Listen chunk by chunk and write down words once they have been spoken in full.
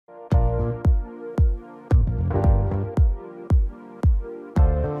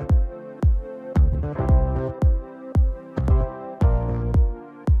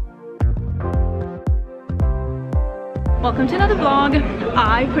welcome to another vlog.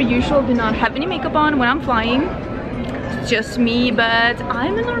 I, per usual, do not have any makeup on when I'm flying. It's just me, but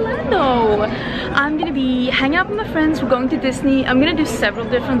I'm in Orlando. I'm gonna be hanging out with my friends. We're going to Disney. I'm gonna do several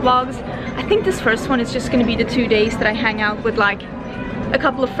different vlogs. I think this first one is just gonna be the 2 days that I hang out with like a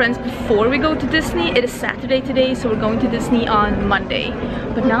couple of friends before we go to Disney. It is Saturday today, so we're going to Disney on Monday.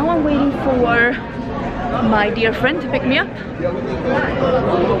 But now I'm waiting for my dear friend to pick me up.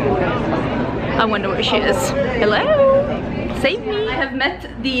 I wonder where she is. Hello? Save me. I have met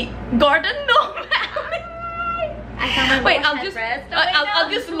the garden nomad. Wait, I'll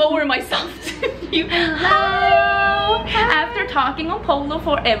just lower myself to you. Hello. After talking on Polo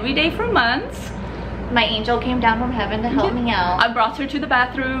for every day for months, my angel came down from heaven to help me out. I brought her to the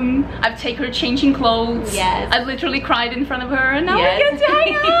bathroom. I've taken her changing clothes. Yes. I've literally cried in front of her, and now we get to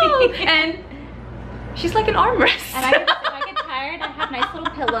hang out. And she's like an armrest. And I get tired, I have nice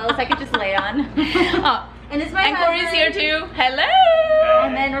little pillows I could just lay on. And this is my husband. Corey's here too. Hello.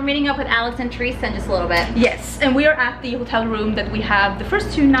 And then we're meeting up with Alex and Teresa in just a little bit. Yes, and we are at the hotel room that we have the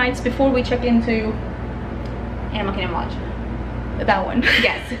first 2 nights before we check into Animal Kingdom Lodge. That one.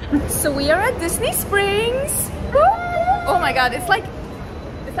 Yes. So we are at Disney Springs. Oh my god, it's like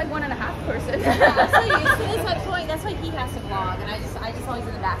 1.5 person. I'm so used to this point. That's why he has to vlog, and I just always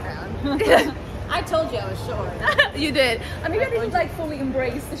in the background. I told you I was short. You did. I mean, I didn't like fully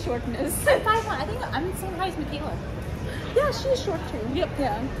embrace the shortness. I'm 5'1". I think I'm the same height as Michaela. Yeah, she's short too. Yep.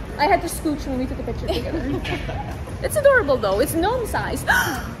 Yeah. I had to scooch when we took a picture together. It's adorable though. It's gnome size.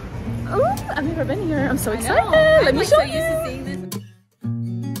 Oh, I've never been here. I'm so excited. Let me show you. Used to seeing this.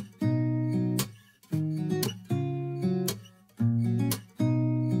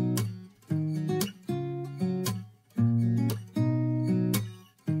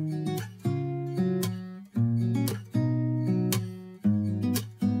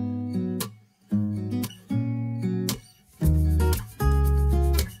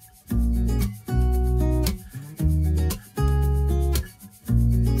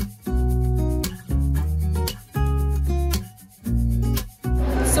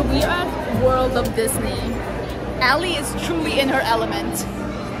 We are at World of Disney. Allie is truly in her element.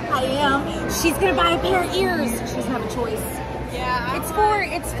 I am. She's gonna buy a pair of ears. She doesn't have a choice. Yeah. It's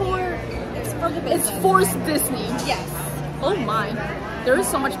for the business. It's forced Disney. Yes. Oh my. There is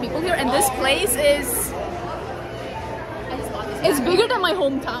so much people here, and this place is it's bigger than my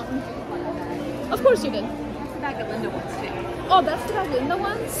hometown. Of course you did. The bag of Linda ones too. Oh, that's the Linda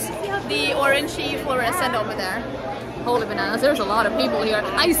ones? Yeah, the orangey fluorescent over there. Holy bananas, there's a lot of people here.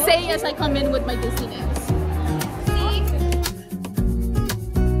 I say as I come in with my Disney nails.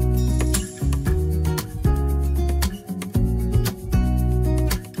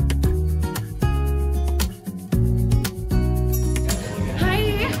 Hi!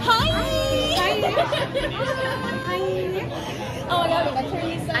 Oh my god, we met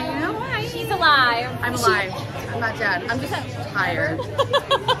Teresa. I know. Hi. She's alive. I'm alive. I'm not dead. I'm just tired.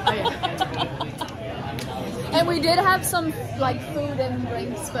 And we did have some like food and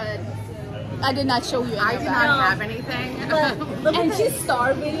drinks, but I did not show you any I of did that. not have anything. And she's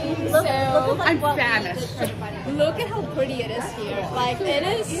starving, so I'm famished. look at how pretty it is here. Like, it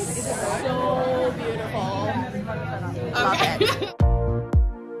is so beautiful. Love it.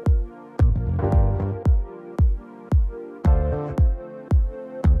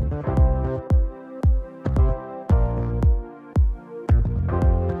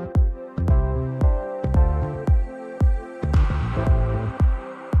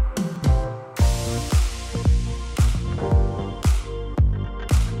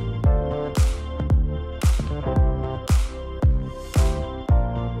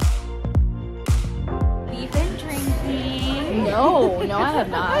 No, I have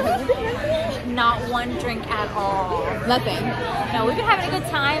not. Not one drink at all. Nothing. No, we've been having a good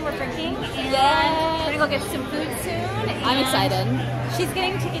time. We're drinking, and we're gonna go get some food soon. I'm excited. She's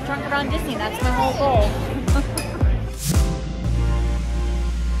getting to get drunk around Disney. That's my whole goal.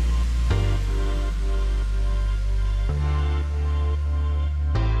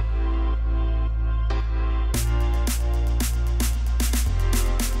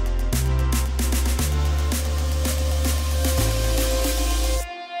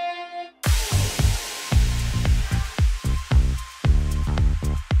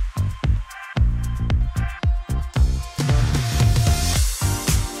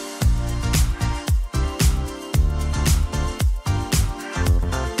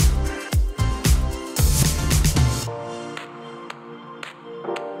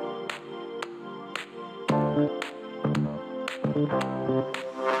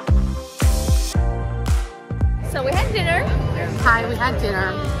 So we had dinner. Hi, we had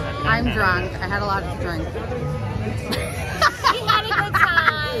dinner. I'm drunk. I had a lot to drink. We had a good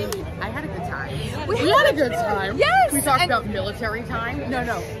time. I had a good time. We had a good time. Yes. We talked about military time.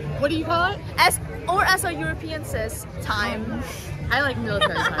 No. What do you call it? As our European says, time. I like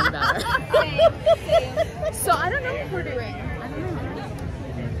military time better. Same. So I don't know what we're doing.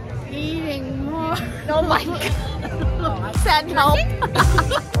 Eating more. Oh my god. Send help.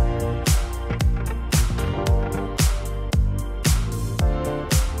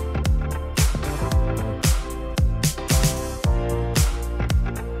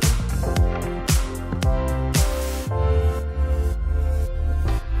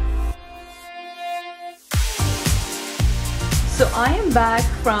 So I am back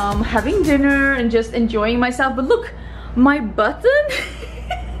from having dinner and just enjoying myself, but look, my button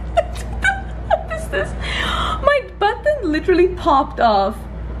what is this? My button literally popped off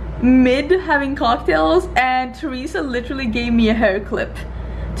mid having cocktails, and Teresa literally gave me a hair clip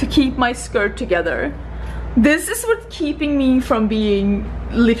to keep my skirt together. This is what's keeping me from being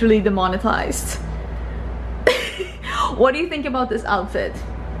literally demonetized. What do you think about this outfit?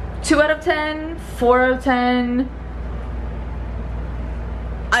 2 out of 10, 4 out of 10.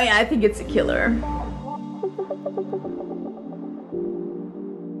 I think it's a killer.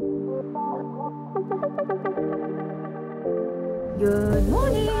 Good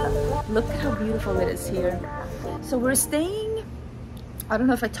morning. Look how beautiful it is here. So we're staying, I don't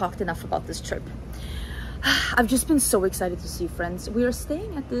know if I talked enough about this trip. I've just been so excited to see friends. We are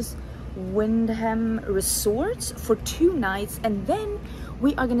staying at this Wyndham Resort for 2 nights, and then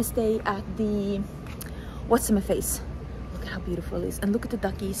we are gonna stay at the, what's in my face? Look at how beautiful it is, and look at the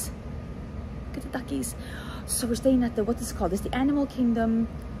duckies. Look at the duckies. So we're staying at the, what is it called? It's the Animal Kingdom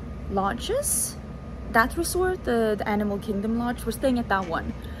Lodges. That resort, the Animal Kingdom Lodge. We're staying at that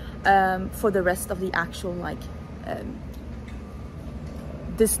one for the rest of the actual like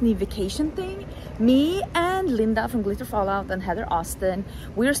Disney vacation thing. Me and Linda from Glitter Fallout and Heather Austin,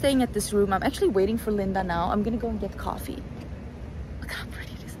 we're staying at this room. I'm actually waiting for Linda now. I'm gonna go and get coffee. Look how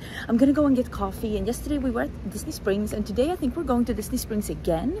pretty it is. I'm gonna go and get coffee. And yesterday we were at Disney Springs, and today I think we're going to Disney Springs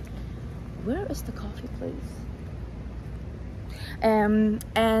again. Where is the coffee place? And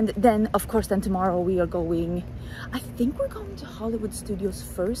then of course then tomorrow we are going, I think we're going to Hollywood Studios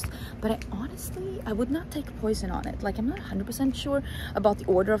first, but I would not take poison on it. Like, I'm not 100% sure about the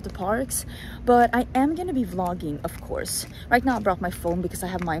order of the parks, but I am gonna be vlogging, of course. Right now I brought my phone because I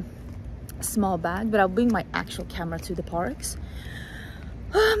have my small bag, but I'll bring my actual camera to the parks.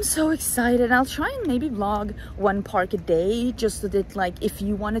 I'm so excited. I'll try and maybe vlog 1 park a day, just so that, like, if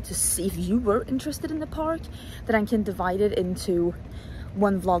you wanted to see, if you were interested in the park, that I can divide it into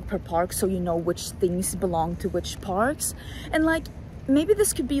 1 vlog per park, so you know which things belong to which parks. And like, maybe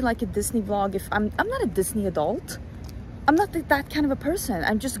this could be like a Disney vlog. If I'm not a Disney adult, I'm not that kind of a person.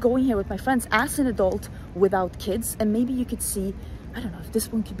 I'm just going here with my friends as an adult without kids, and maybe you could see, I don't know if this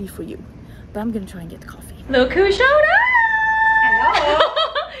one could be for you, but I'm gonna try and get coffee. Look who showed up! Hello.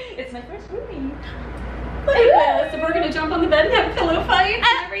 It's my first roomie. Look at this. We're gonna jump on the bed and have a pillow fight and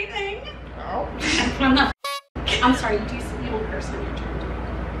everything. Oh. I'm not. I'm sorry. Do you won't curse on your turn?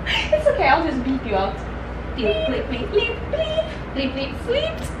 It's okay. I'll just beep you out. Bleep, bleep, bleep, bleep, bleep, bleep, bleep,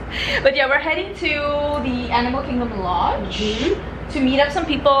 bleep. But yeah, we're heading to the Animal Kingdom Lodge to meet up some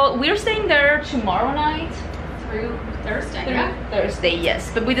people. We're staying there tomorrow night. Through Thursday. Thursday,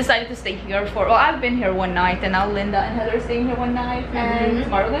 yes. But we decided to stay here for, well, I've been here 1 night, and now Linda and Heather are staying here 1 night. And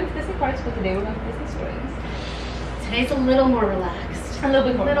tomorrow we're going to Disney parks, but today we're going to Disney Springs. Today's a little more relaxed. A little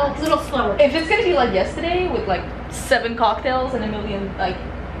bit more relaxed. Little slower. If it's going to be like yesterday with like 7 cocktails and a million, like...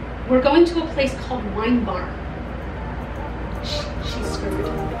 We're going to a place called Wine Bar. She's screwed.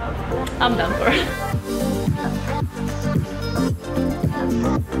 I'm done for it.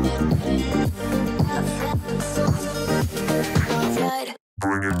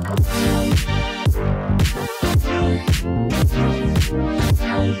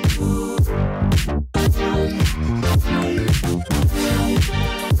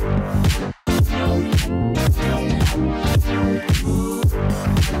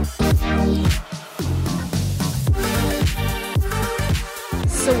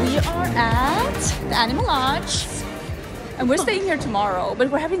 So we are at the Animal Lodge, and we're staying here tomorrow, but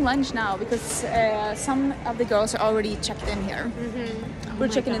we're having lunch now because some of the girls are already checked in here. We're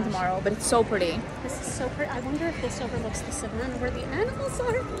checking in tomorrow, but it's so pretty. This is so pretty. I wonder if this overlooks the savannah where the animals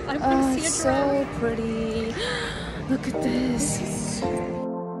are. I want to see a It's giraffe. so pretty. Look at this.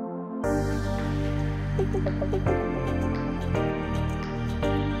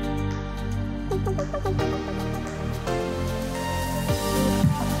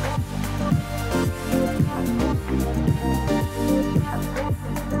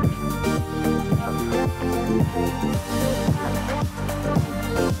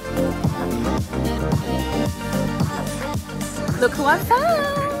 Look who I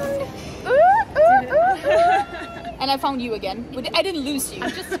found! And I found you again. But I didn't lose you.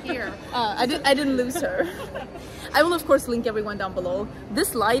 I'm just here. I didn't lose her. I will of course link everyone down below.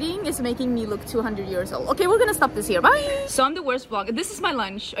 This lighting is making me look 200 years old. Okay, we're gonna stop this here. Bye! So I'm the worst vlogger. This is my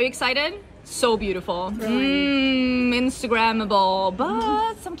lunch. Are you excited? So beautiful. Instagrammable.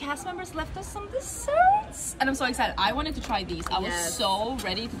 But some cast members left us some desserts. And I'm so excited. I wanted to try these. I was so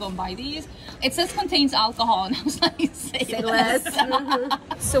ready to go and buy these. It says contains alcohol and I was like, say less.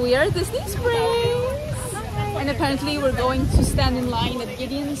 So we are at Disney Springs. And apparently we're going to stand in line at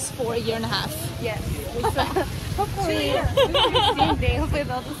Gideon's for 1.5 years. Yes.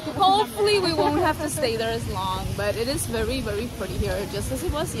 Hopefully we won't have to stay there as long, but it is very, very pretty here, just as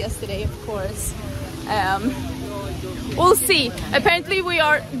it was yesterday, of course. We'll see. Apparently we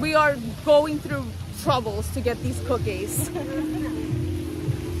are going through troubles to get these cookies.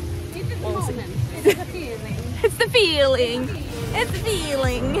 We'll see. It's the feeling. It's the feeling. It's the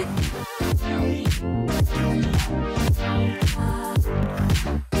feeling.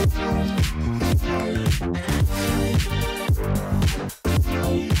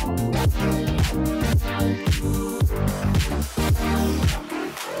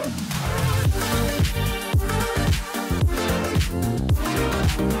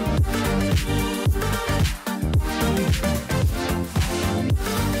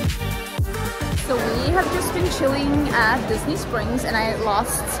 So we have just been chilling at Disney Springs and I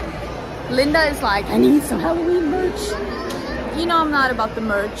lost. Linda is like, I need some Halloween merch. You know I'm not about the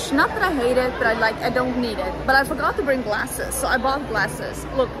merch. Not that I hate it, but I don't need it. But I forgot to bring glasses, so I bought glasses.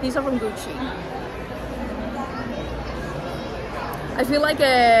 Look, these are from Gucci. I feel like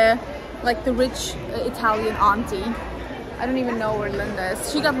the rich Italian auntie. I don't even know where Linda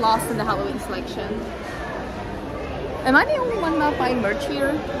is. She got lost in the Halloween selection. Am I the only one not buying merch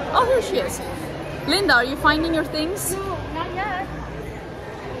here? Oh, here she is. Linda, are you finding your things? No, not yet.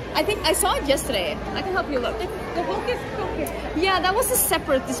 I think I saw it yesterday. I can help you look. The Hocus Pocus. Yeah, that was a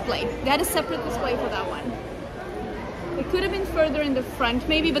separate display. They had a separate display for that one. It could have been further in the front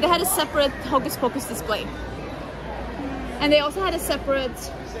maybe, but they had a separate Hocus Pocus display. And they also had a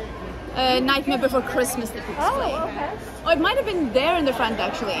separate Nightmare Before Christmas display. Oh, okay. Oh, it might have been there in the front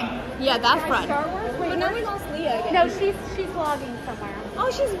actually. Yeah, that front. Star Wars? Wait, But now we lost Leah again. no, she's vlogging somewhere. Oh,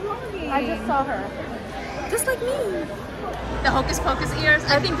 she's vlogging. I just saw her. Just like me. The Hocus Pocus ears,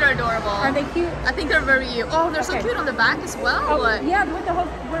 I think they're adorable. Are they cute? I think they're very cute. Oh, they're so cute on the back as well. Oh, yeah, with the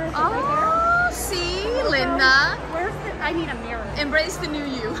Hocus. Where is it? Right Oh, see, Linda. Where's the? I need a mirror. Embrace the new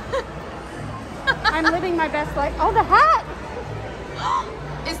you. I'm living my best life. Oh, the hat.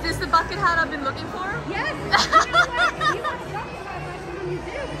 Is this the bucket hat I've been looking for? Yes. You know what? You have something about my when you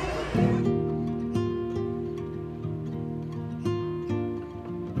do.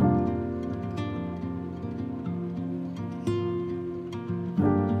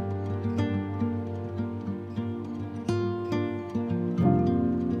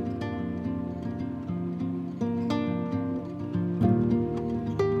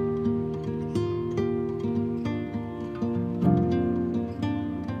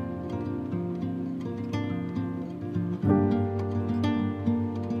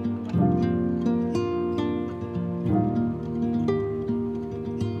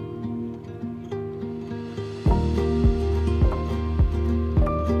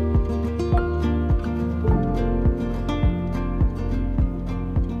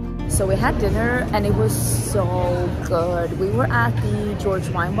 So we had dinner and it was so good. We were at the George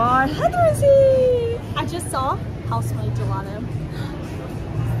Wine Bar. Hi, Drizzy! I just saw Housemade Gelato.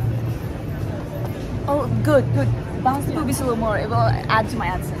 Oh, good, good. Bounce the boobies a little more. It will add to my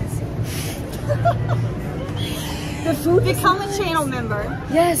AdSense. The food Become was a channel member.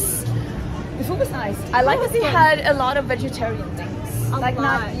 Yes. The food was nice. I like that they had a lot of vegetarian things. Like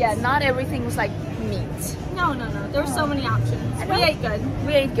lot. not everything was like meat. No. There were so many options. We ate good.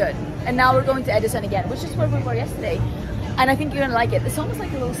 We ate good. And now we're going to Edison again, which is where we were yesterday. And I think you're gonna like it. It's almost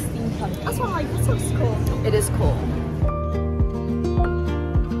like a little steampunk. That's what I'm like. This looks cool. It is cool.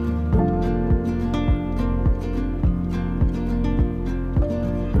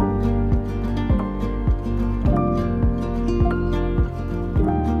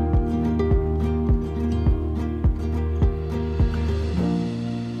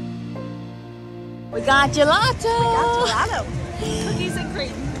 We got gelato. Cookies and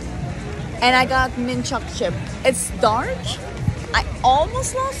cream. And I got mint chocolate chip. It's dark. I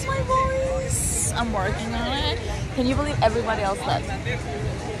almost lost my voice. I'm working on it. Can you believe everybody else left?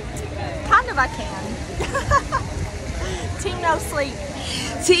 Kind of I can. Team no sleep.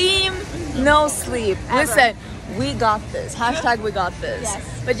 Team no sleep. Ever. Listen, We got this. Hashtag we got this.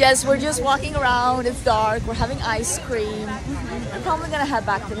 Yes. But yes, we're just walking around. It's dark. We're having ice cream. We're probably gonna head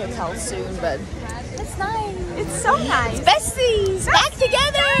back to the hotel soon, but It's nice. it's so nice. Besties, Back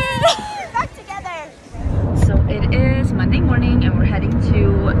together! back together. So it is Monday morning and we're heading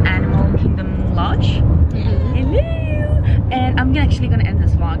to Animal Kingdom Lodge. Hello! And I'm actually gonna end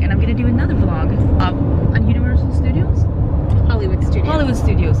this vlog and I'm gonna do another vlog on Universal Studios? Hollywood Studios. Hollywood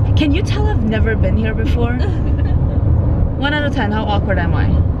Studios. Can you tell I've never been here before? 1 out of 10, how awkward am I?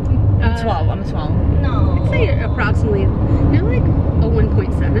 I'm 12, I'm 12. No. I'd say approximately, no, like a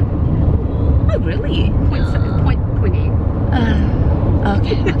 1.7. Oh, really? 0.8.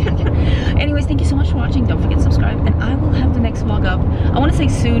 Okay. Anyways, thank you so much for watching. Don't forget to subscribe and I will have the next vlog up. I want to say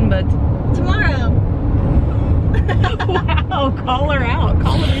soon, but Tomorrow. Wow, call her out.